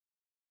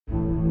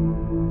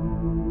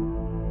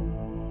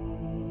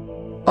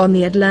On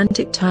the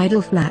Atlantic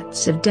tidal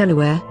flats of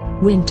Delaware,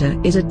 winter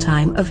is a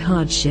time of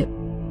hardship.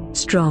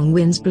 Strong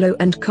winds blow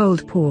and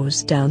cold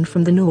pours down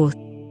from the north.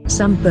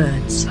 Some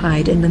birds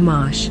hide in the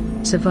marsh,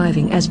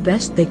 surviving as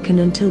best they can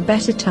until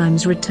better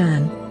times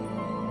return.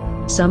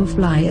 Some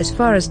fly as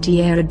far as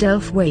Tierra del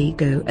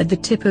Fuego at the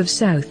tip of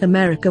South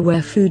America,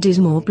 where food is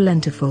more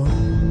plentiful.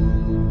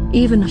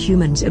 Even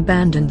humans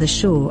abandon the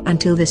shore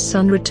until the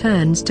sun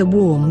returns to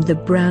warm the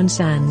brown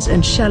sands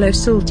and shallow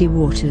salty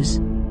waters.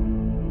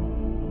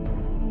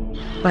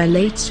 By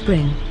late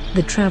spring,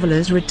 the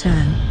travelers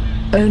return.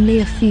 Only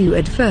a few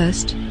at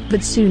first,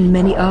 but soon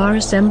many are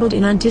assembled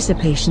in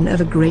anticipation of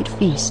a great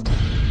feast.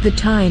 The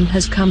time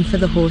has come for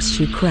the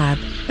horseshoe crab,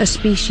 a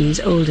species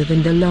older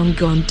than the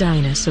long-gone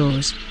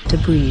dinosaurs, to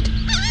breed.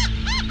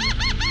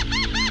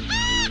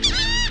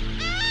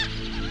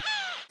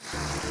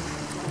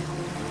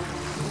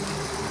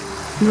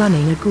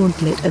 Running a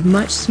gauntlet of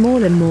much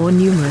smaller, more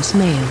numerous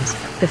males,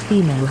 the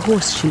female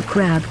horseshoe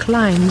crab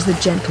climbs the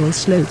gentle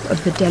slope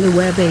of the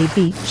Delaware Bay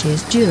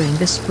beaches during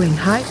the spring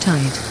high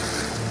tide.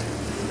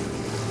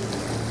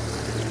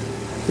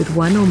 With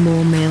one or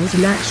more males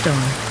latched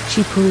on,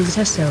 she pulls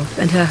herself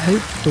and her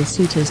hopeful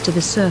suitors to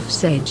the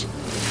surf's edge.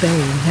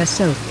 Burying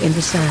herself in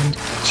the sand,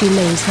 she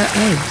lays her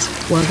eggs,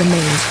 while the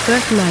males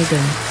fertilize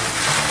them.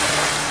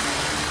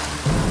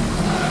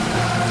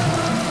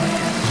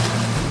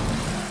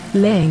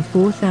 Laying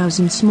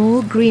 4,000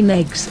 small green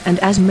eggs and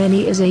as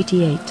many as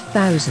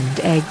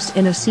 88,000 eggs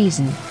in a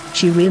season,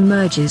 she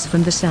re-emerges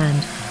from the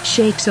sand,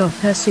 shakes off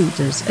her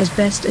suitors as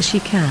best as she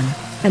can,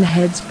 and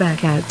heads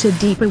back out to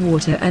deeper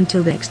water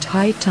until the next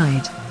high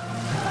tide.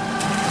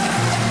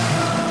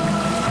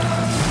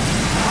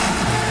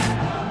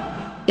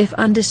 If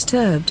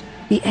undisturbed,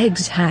 the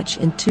eggs hatch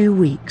in 2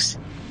 weeks.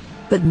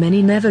 But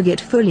many never get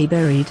fully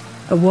buried,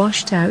 are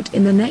washed out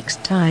in the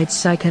next tide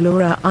cycle,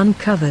 or are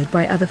uncovered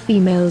by other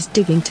females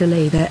digging to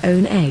lay their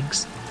own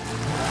eggs.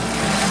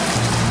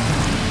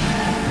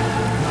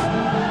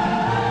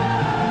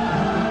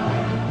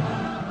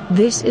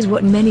 This is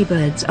what many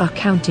birds are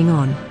counting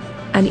on.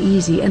 An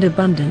easy and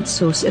abundant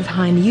source of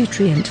high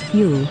nutrient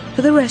fuel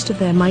for the rest of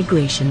their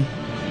migration.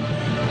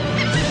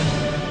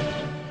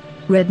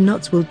 Red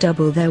knots will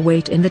double their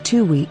weight in the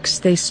 2 weeks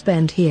they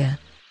spend here.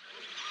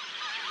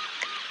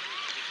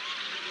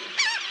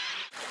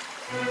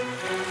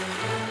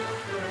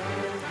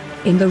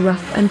 In the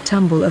rough and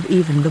tumble of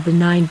even the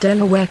benign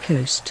Delaware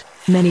coast,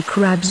 many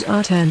crabs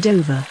are turned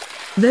over.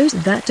 Those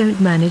that don't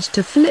manage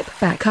to flip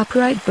back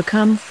upright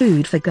become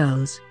food for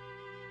gulls.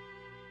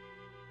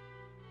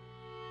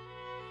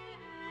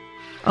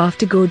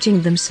 After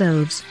gorging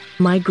themselves,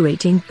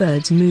 migrating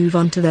birds move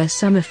on to their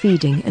summer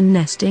feeding and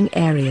nesting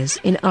areas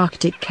in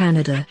Arctic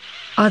Canada.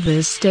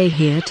 Others stay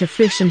here to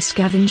fish and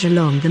scavenge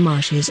along the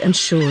marshes and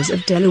shores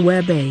of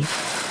Delaware Bay.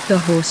 The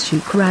horseshoe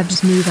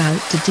crabs move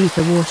out to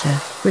deeper water,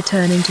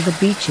 returning to the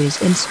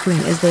beaches in spring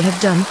as they have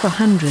done for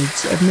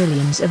hundreds of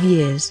millions of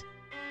years.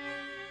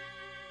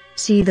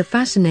 See the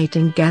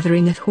fascinating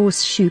gathering of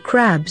horseshoe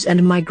crabs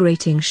and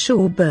migrating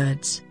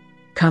shorebirds.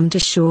 Come to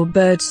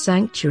Shorebird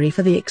Sanctuary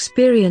for the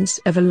experience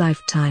of a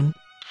lifetime.